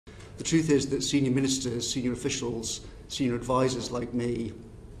The truth is that senior ministers, senior officials, senior advisors like me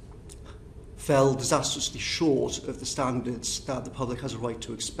fell disastrously short of the standards that the public has a right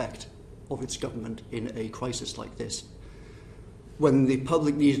to expect of its government in a crisis like this. When the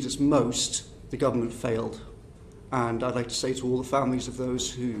public needed us most, the government failed. And I'd like to say to all the families of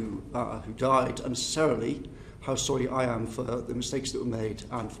those who died unnecessarily, how sorry I am for the mistakes that were made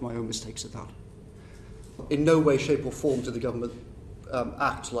and for my own mistakes at that. In no way, shape or form did the government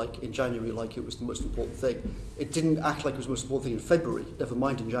act like in January like it was the most important thing. It didn't act like it was the most important thing in February, never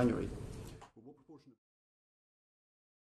mind in January.